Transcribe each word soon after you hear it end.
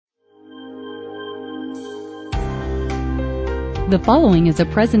The following is a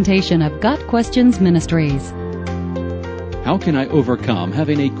presentation of Got Questions Ministries. How can I overcome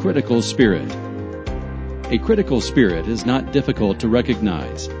having a critical spirit? A critical spirit is not difficult to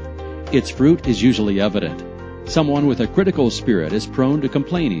recognize. Its fruit is usually evident. Someone with a critical spirit is prone to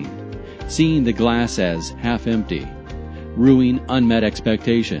complaining, seeing the glass as half empty, rueing unmet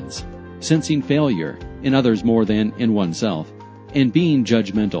expectations, sensing failure in others more than in oneself, and being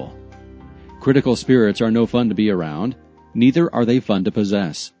judgmental. Critical spirits are no fun to be around. Neither are they fun to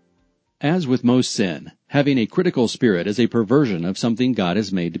possess. As with most sin, having a critical spirit is a perversion of something God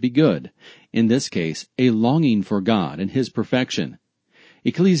has made to be good. In this case, a longing for God and His perfection.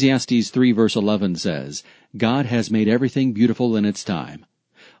 Ecclesiastes 3 verse 11 says, God has made everything beautiful in its time.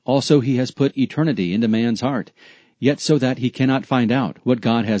 Also He has put eternity into man's heart, yet so that he cannot find out what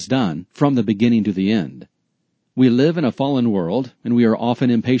God has done from the beginning to the end. We live in a fallen world, and we are often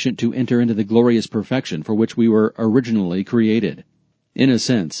impatient to enter into the glorious perfection for which we were originally created. In a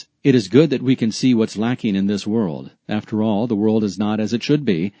sense, it is good that we can see what's lacking in this world. After all, the world is not as it should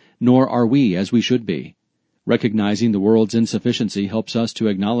be, nor are we as we should be. Recognizing the world's insufficiency helps us to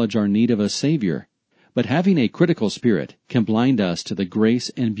acknowledge our need of a Savior. But having a critical spirit can blind us to the grace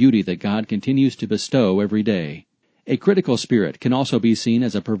and beauty that God continues to bestow every day. A critical spirit can also be seen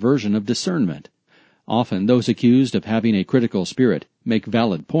as a perversion of discernment. Often, those accused of having a critical spirit make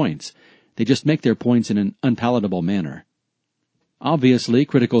valid points. They just make their points in an unpalatable manner. Obviously,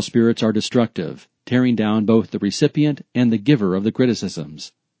 critical spirits are destructive, tearing down both the recipient and the giver of the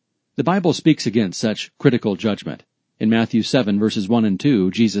criticisms. The Bible speaks against such critical judgment. In Matthew 7 verses 1 and 2,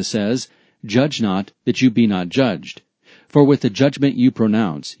 Jesus says, Judge not, that you be not judged. For with the judgment you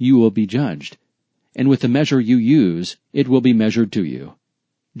pronounce, you will be judged. And with the measure you use, it will be measured to you.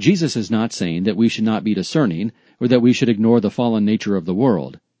 Jesus is not saying that we should not be discerning, or that we should ignore the fallen nature of the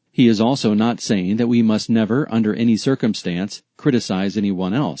world. He is also not saying that we must never, under any circumstance, criticize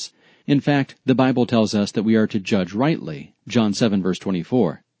anyone else. In fact, the Bible tells us that we are to judge rightly, John 7 verse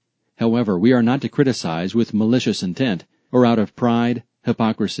 24. However, we are not to criticize with malicious intent, or out of pride,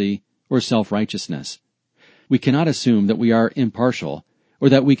 hypocrisy, or self-righteousness. We cannot assume that we are impartial, or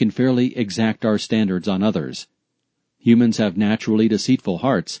that we can fairly exact our standards on others. Humans have naturally deceitful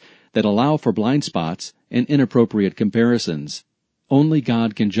hearts that allow for blind spots and inappropriate comparisons. Only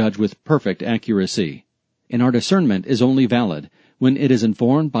God can judge with perfect accuracy, and our discernment is only valid when it is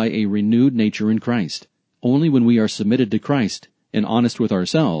informed by a renewed nature in Christ. Only when we are submitted to Christ and honest with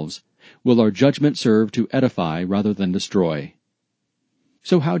ourselves will our judgment serve to edify rather than destroy.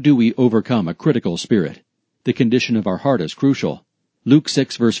 So how do we overcome a critical spirit? The condition of our heart is crucial. Luke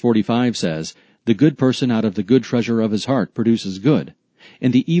 6 verse 45 says, The good person out of the good treasure of his heart produces good,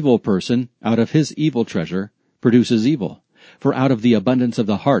 and the evil person out of his evil treasure produces evil. For out of the abundance of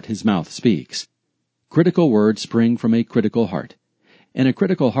the heart his mouth speaks. Critical words spring from a critical heart, and a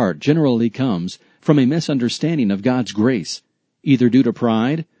critical heart generally comes from a misunderstanding of God's grace, either due to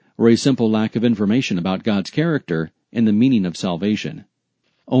pride or a simple lack of information about God's character and the meaning of salvation.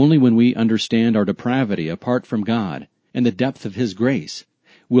 Only when we understand our depravity apart from God and the depth of His grace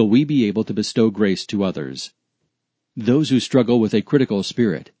will we be able to bestow grace to others. Those who struggle with a critical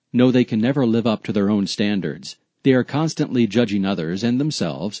spirit know they can never live up to their own standards. They are constantly judging others and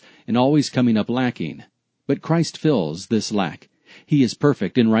themselves and always coming up lacking. But Christ fills this lack. He is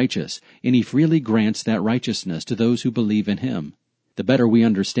perfect and righteous, and He freely grants that righteousness to those who believe in Him. The better we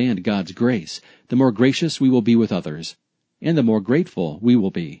understand God's grace, the more gracious we will be with others, and the more grateful we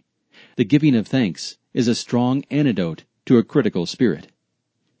will be. The giving of thanks is a strong antidote to a critical spirit.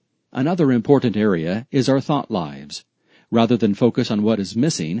 Another important area is our thought lives. Rather than focus on what is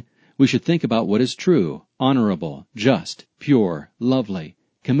missing, we should think about what is true, honorable, just, pure, lovely,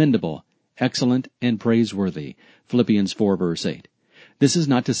 commendable, excellent, and praiseworthy. Philippians 4 verse 8. This is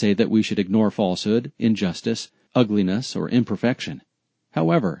not to say that we should ignore falsehood, injustice, ugliness, or imperfection.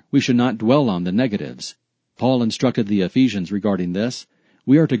 However, we should not dwell on the negatives. Paul instructed the Ephesians regarding this.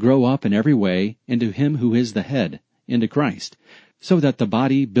 We are to grow up in every way into Him who is the head, into Christ, so that the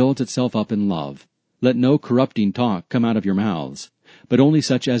body builds itself up in love. Let no corrupting talk come out of your mouths, but only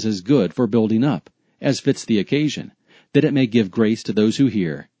such as is good for building up, as fits the occasion, that it may give grace to those who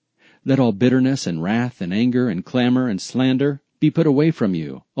hear. Let all bitterness and wrath and anger and clamor and slander be put away from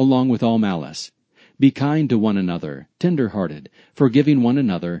you, along with all malice. Be kind to one another, tender-hearted, forgiving one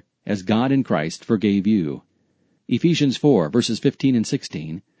another, as God in Christ forgave you. Ephesians 4 verses 15 and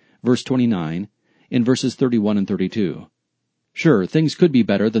 16, verse 29, and verses 31 and 32. Sure, things could be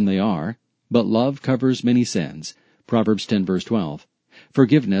better than they are, but love covers many sins. Proverbs 10 verse 12.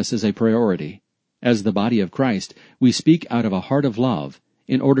 Forgiveness is a priority. As the body of Christ, we speak out of a heart of love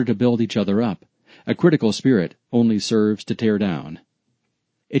in order to build each other up. A critical spirit only serves to tear down.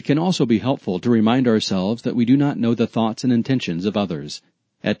 It can also be helpful to remind ourselves that we do not know the thoughts and intentions of others.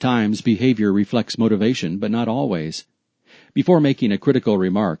 At times, behavior reflects motivation, but not always. Before making a critical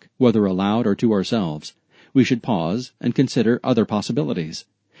remark, whether aloud or to ourselves, we should pause and consider other possibilities.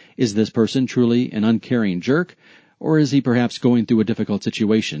 Is this person truly an uncaring jerk, or is he perhaps going through a difficult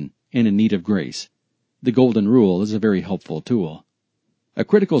situation and in need of grace? The golden rule is a very helpful tool. A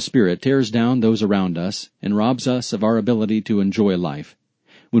critical spirit tears down those around us and robs us of our ability to enjoy life.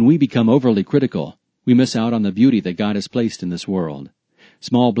 When we become overly critical, we miss out on the beauty that God has placed in this world.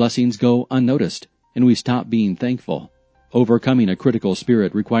 Small blessings go unnoticed, and we stop being thankful. Overcoming a critical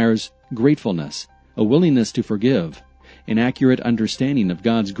spirit requires gratefulness, a willingness to forgive, an accurate understanding of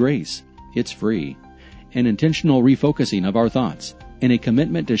God's grace, it's free, an intentional refocusing of our thoughts, and a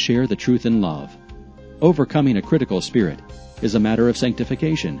commitment to share the truth in love. Overcoming a critical spirit is a matter of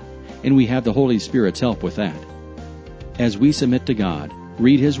sanctification, and we have the Holy Spirit's help with that. As we submit to God,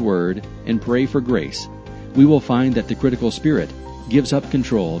 read His Word, and pray for grace, we will find that the critical spirit gives up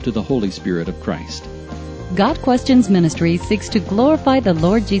control to the Holy Spirit of Christ. Got Questions Ministry seeks to glorify the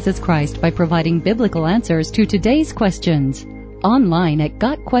Lord Jesus Christ by providing biblical answers to today's questions. Online at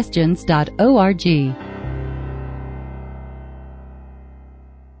GotQuestions.org.